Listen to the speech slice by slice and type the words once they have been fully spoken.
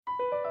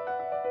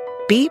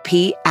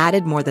BP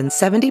added more than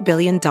 $70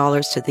 billion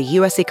to the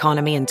U.S.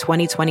 economy in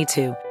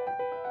 2022.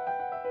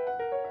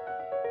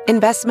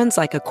 Investments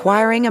like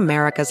acquiring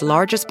America's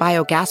largest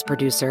biogas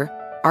producer,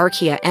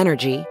 Archaea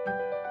Energy,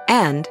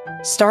 and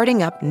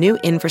starting up new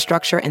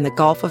infrastructure in the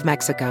Gulf of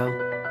Mexico.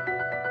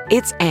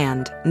 It's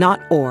and,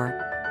 not or.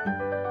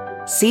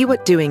 See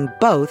what doing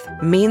both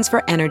means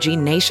for energy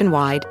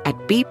nationwide at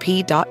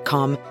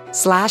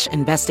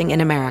bp.com/investing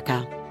in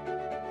America.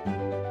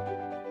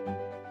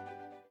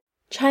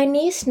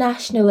 Chinese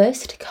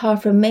nationalists call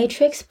for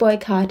Matrix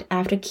boycott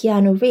after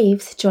Keanu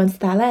Reeves joins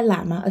Dalai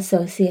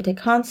Lama-associated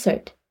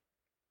concert.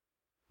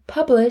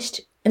 Published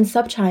in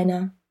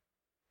SubChina.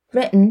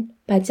 Written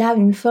by Jia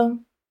Yunfeng.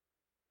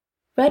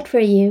 Read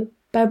for you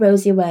by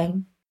Rosie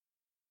Wang.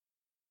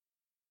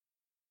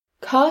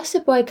 Calls to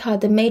boycott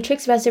The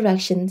Matrix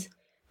Resurrections,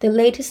 the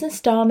latest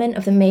installment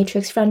of the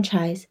Matrix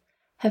franchise,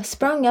 have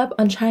sprung up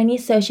on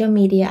Chinese social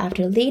media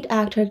after lead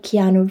actor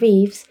Keanu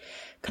Reeves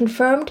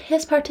confirmed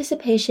his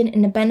participation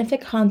in a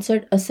benefit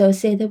concert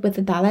associated with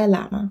the Dalai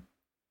Lama.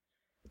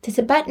 The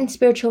Tibetan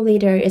spiritual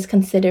leader is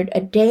considered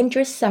a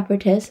dangerous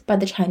separatist by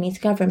the Chinese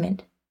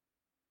government.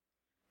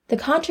 The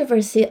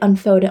controversy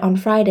unfolded on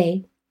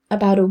Friday,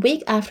 about a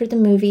week after the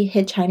movie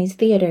hit Chinese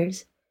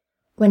theaters,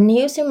 when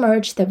news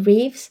emerged that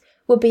Reeves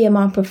will be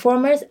among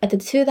performers at the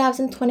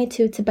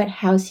 2022 Tibet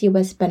House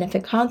U.S.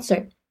 benefit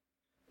concert,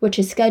 which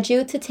is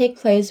scheduled to take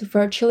place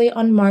virtually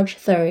on March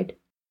 3rd.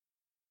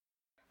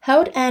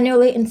 Held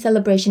annually in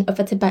celebration of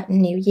a Tibetan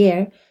New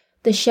Year,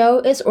 the show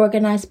is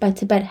organized by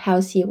Tibet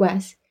House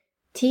U.S.,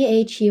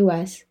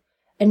 THUS,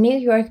 a New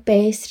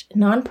York-based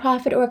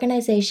nonprofit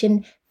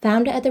organization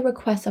founded at the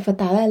request of a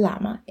Dalai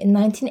Lama in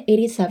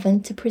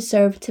 1987 to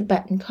preserve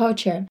Tibetan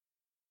culture.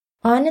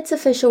 On its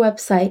official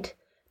website,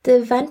 the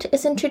event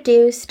is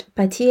introduced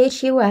by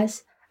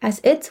THUS as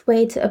its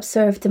way to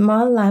observe the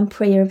Mon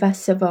Prayer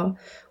Festival,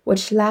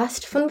 which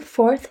lasts from the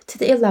 4th to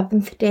the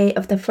 11th day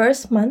of the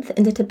first month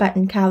in the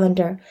Tibetan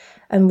calendar,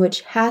 and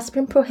which has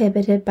been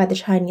prohibited by the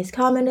Chinese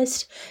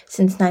Communists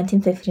since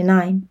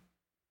 1959.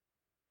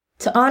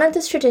 To honor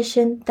this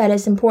tradition that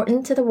is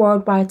important to the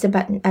worldwide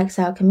Tibetan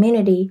exile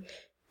community,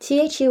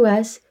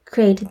 THUS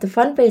created the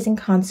fundraising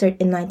concert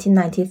in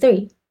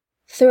 1993.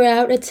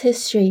 Throughout its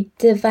history,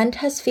 the event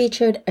has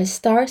featured a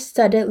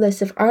star-studded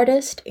list of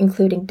artists,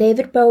 including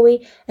David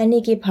Bowie and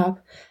Iggy Pop,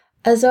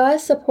 as well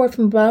as support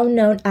from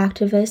well-known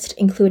activists,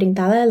 including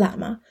Dalai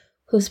Lama,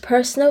 whose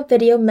personal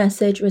video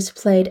message was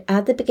played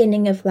at the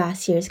beginning of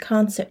last year's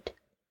concert.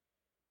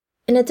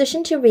 In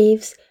addition to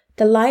Reeves,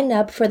 the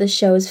lineup for the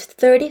show's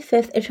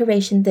 35th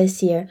iteration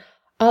this year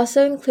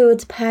also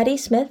includes Patti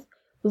Smith,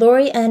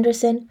 Laurie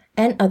Anderson,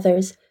 and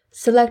others,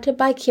 selected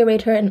by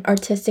curator and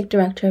artistic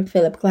director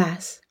Philip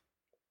Glass.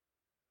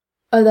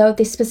 Although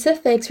the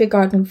specifics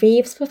regarding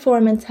Reeves'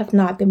 performance have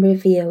not been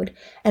revealed,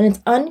 and it's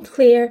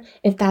unclear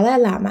if Dalai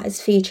Lama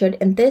is featured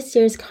in this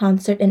year's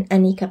concert in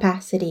any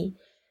capacity,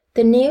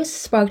 the news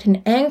sparked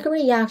an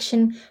angry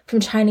reaction from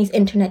Chinese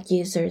internet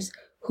users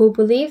who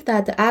believe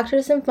that the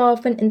actor's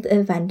involvement in the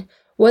event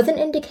was an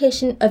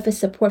indication of his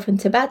support for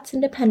Tibet's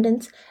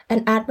independence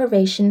and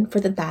admiration for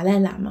the Dalai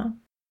Lama.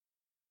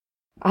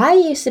 I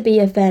used to be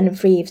a fan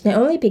of Reeves not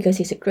only because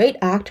he's a great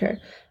actor,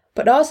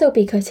 but also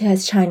because he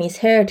has Chinese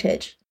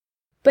heritage.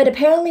 But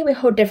apparently we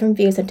hold different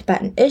views on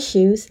Tibetan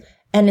issues,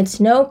 and it's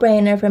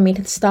no-brainer for me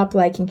to stop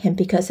liking him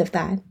because of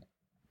that,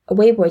 a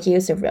Weibo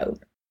user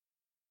wrote.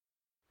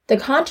 The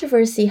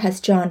controversy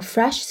has drawn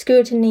fresh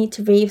scrutiny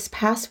to Reeves'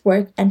 past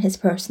work and his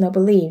personal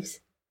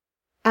beliefs.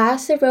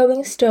 As the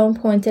Rolling Stone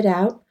pointed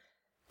out,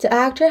 the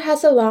actor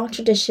has a long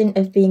tradition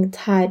of being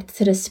tied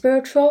to the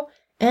spiritual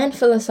and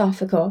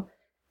philosophical,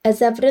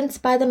 as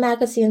evidenced by the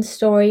magazine's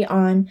story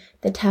on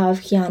the Tao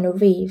of Keanu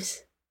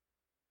Reeves.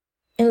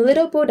 In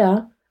Little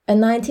Buddha, a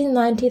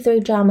 1993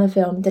 drama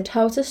film that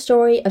tells the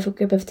story of a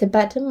group of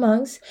Tibetan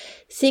monks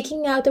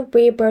seeking out the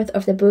rebirth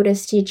of the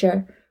Buddhist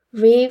teacher,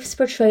 Reeves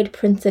portrayed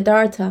Prince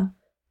Siddhartha,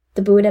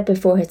 the Buddha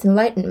before his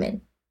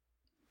enlightenment.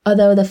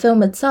 Although the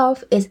film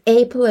itself is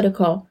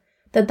apolitical,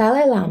 the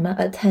Dalai Lama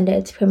attended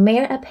its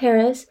premiere at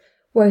Paris,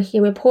 where he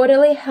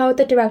reportedly held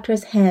the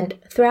director's hand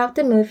throughout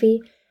the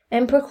movie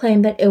and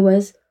proclaimed that it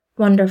was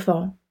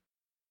wonderful.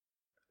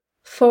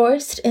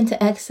 Forced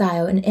into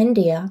exile in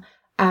India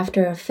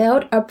after a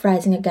failed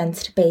uprising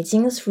against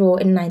Beijing's rule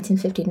in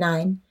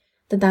 1959,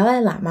 the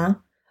Dalai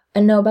Lama,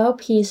 a Nobel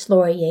Peace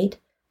Laureate,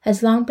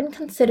 has long been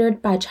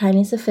considered by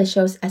Chinese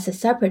officials as a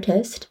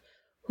separatist,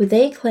 who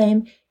they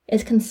claim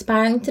is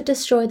conspiring to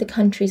destroy the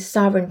country's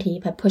sovereignty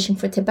by pushing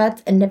for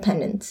Tibet's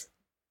independence.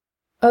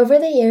 Over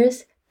the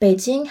years,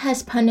 Beijing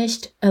has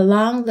punished a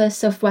long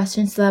list of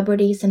Western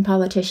celebrities and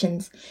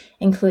politicians,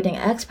 including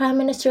ex-Prime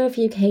Minister of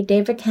UK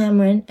David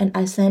Cameron and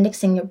Icelandic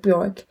singer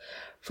Björk,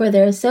 for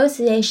their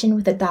association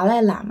with the Dalai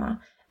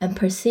Lama and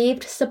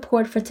perceived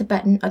support for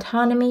Tibetan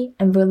autonomy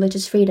and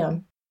religious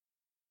freedom.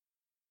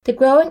 The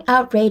growing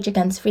outrage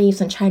against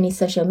Reeves on Chinese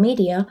social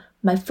media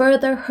might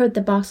further hurt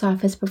the box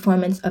office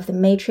performance of The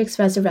Matrix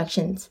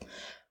Resurrections,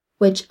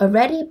 which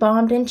already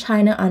bombed in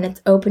China on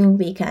its opening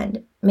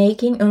weekend,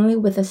 making only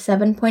with a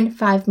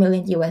 $7.5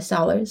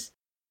 million.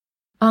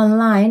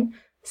 Online,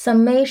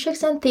 some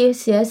Matrix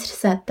enthusiasts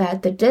said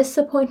that the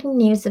disappointing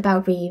news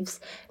about Reeves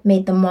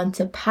made them want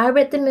to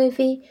pirate the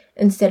movie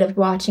instead of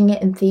watching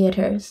it in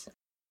theaters.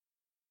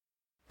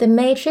 The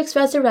Matrix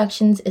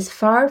Resurrections is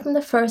far from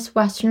the first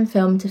Western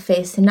film to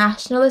face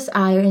nationalist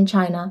ire in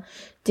China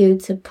due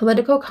to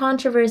political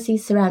controversy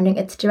surrounding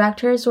its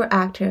directors or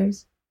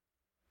actors.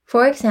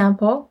 For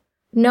example,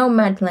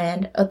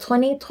 Nomadland, a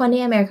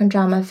 2020 American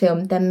drama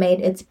film that made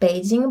its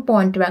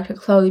Beijing-born director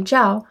Chloe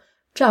Zhao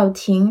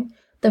Ting,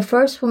 the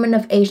first woman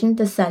of Asian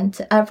descent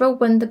to ever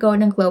win the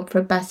Golden Globe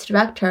for Best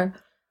Director,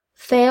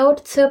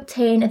 failed to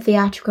obtain a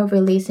theatrical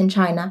release in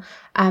China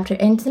after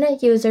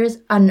internet users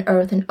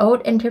unearthed an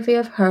old interview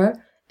of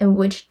her in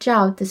which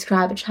Zhao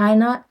described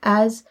China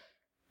as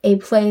a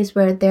place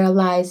where there are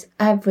lies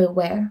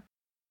everywhere.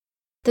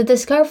 The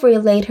discovery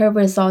later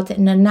resulted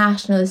in a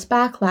nationalist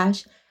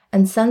backlash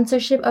and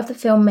censorship of the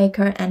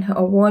filmmaker and her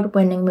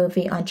award-winning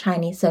movie on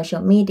Chinese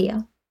social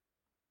media.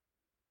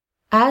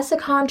 As the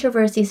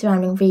controversy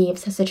surrounding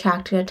Reeves has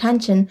attracted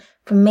attention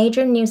from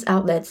major news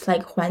outlets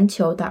like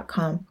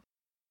Huanqiu.com,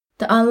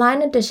 the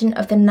online edition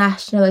of the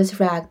nationalist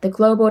rag The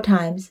Global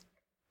Times,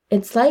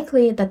 it's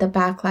likely that the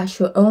backlash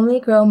will only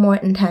grow more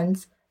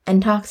intense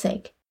and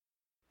toxic.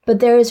 But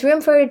there is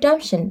room for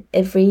redemption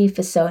if Reeves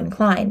is so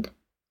inclined.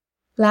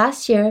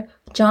 Last year,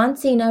 John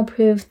Cena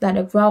proved that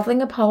a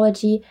groveling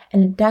apology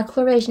and a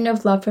declaration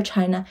of love for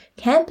China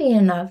can't be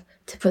enough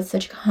to put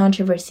such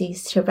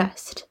controversies to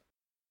rest.